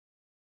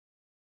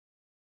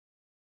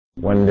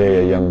One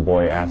day a young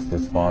boy asked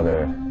his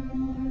father,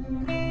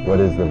 "What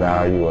is the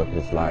value of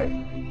his life?"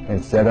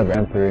 Instead of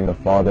answering, the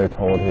father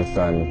told his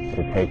son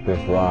to take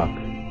this rock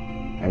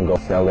and go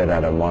sell it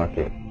at a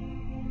market.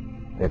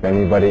 If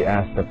anybody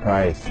asks the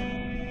price,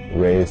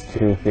 raise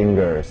 2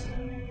 fingers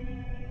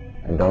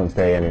and don't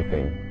say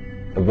anything.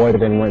 The boy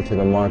then went to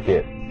the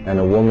market, and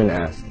a woman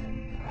asked,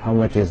 "How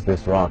much is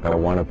this rock? I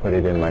want to put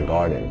it in my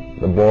garden."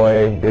 The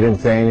boy didn't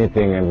say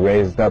anything and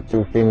raised up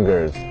 2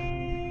 fingers,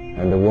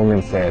 and the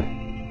woman said,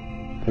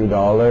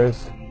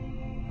 $2?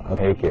 I'll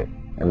take it.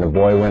 And the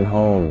boy went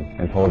home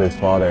and told his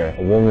father,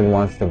 "A woman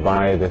wants to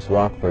buy this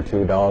rock for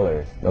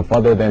 $2. The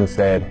father then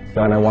said,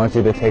 "Son, I want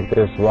you to take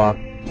this rock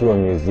to a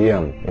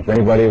museum. If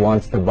anybody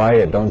wants to buy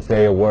it, don't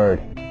say a word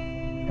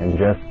and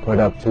just put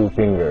up 2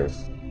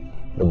 fingers."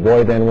 The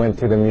boy then went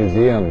to the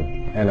museum,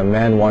 and a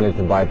man wanted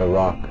to buy the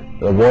rock.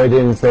 The boy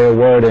didn't say a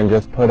word and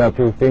just put up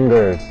 2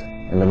 fingers,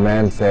 and the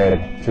man said,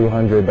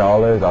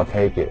 $200, I'll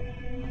take it.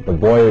 The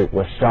boy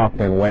was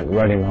shocked and went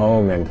running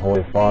home and told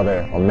his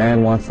father, "A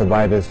man wants to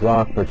buy this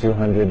rock for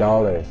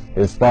 $200.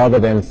 His father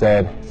then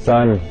said,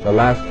 "Son, the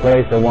last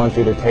place I want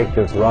you to take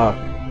this rock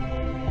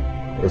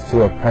is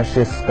to a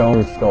precious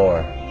stone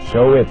store.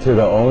 Show it to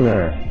the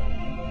owner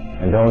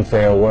and don't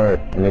say a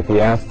word. And if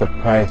he asks the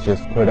price,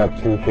 just put up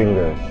 2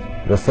 fingers."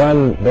 The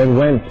son then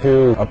went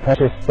to a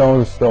precious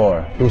stone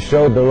store. He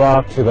showed the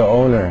rock to the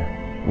owner.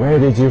 "Where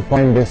did you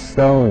find this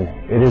stone?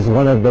 It is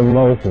one of the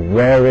most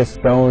rarest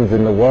stones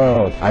in the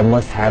world. I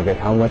must have it.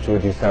 How much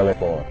would you sell it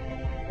for?"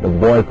 The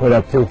boy put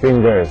up 2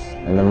 fingers,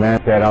 and the man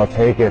said, "I'll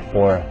take it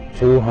for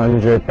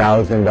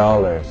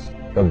 $200,000.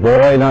 The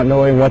boy, not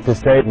knowing what to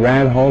say,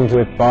 ran home to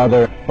his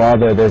father.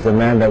 "Father, there's a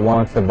man that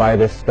wants to buy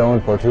this stone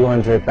for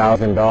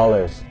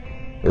 $200,000.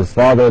 His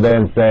father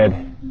then said,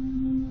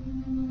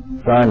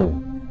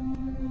 "Son,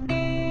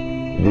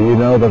 do you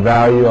know the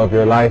value of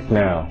your life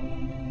now?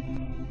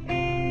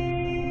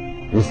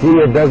 You see,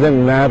 it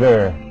doesn't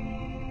matter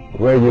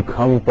where you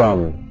come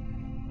from,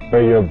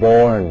 where you're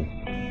born,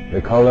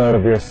 the color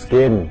of your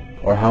skin,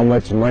 or how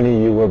much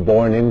money you were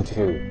born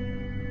into.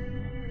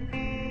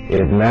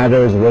 It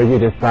matters where you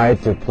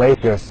decide to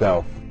place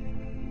yourself,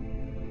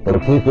 the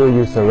people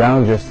you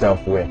surround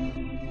yourself with,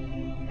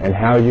 and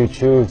how you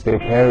choose to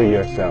carry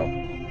yourself.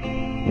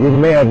 You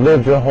may have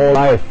lived your whole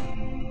life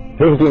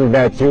thinking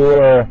that you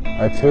were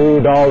a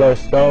 $2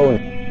 stone.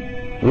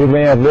 You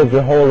may have lived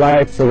your whole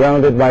life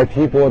surrounded by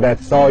people that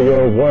saw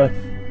your worth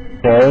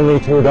for only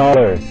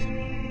 $2.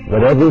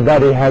 But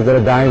everybody has a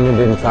diamond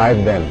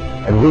inside them.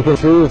 And we can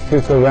choose to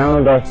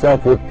surround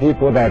ourselves with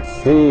people that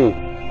see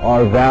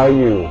our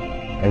value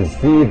and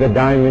see the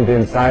diamond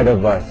inside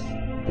of us.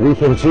 We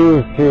can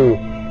choose to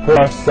put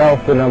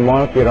ourselves in a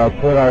market or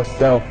put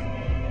ourselves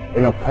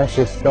in a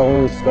precious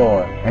stone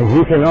store. And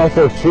you can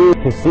also choose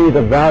to see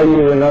the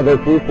value in other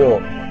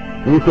people.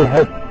 You can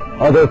help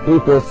other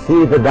people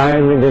see the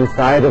diamond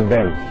inside of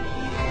them.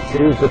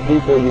 Choose the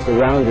people you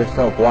surround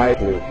yourself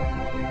wisely.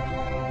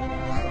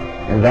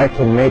 And that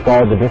can make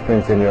all the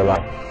difference in your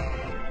life.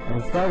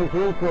 And some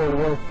people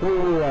will see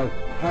you as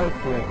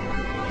priceless.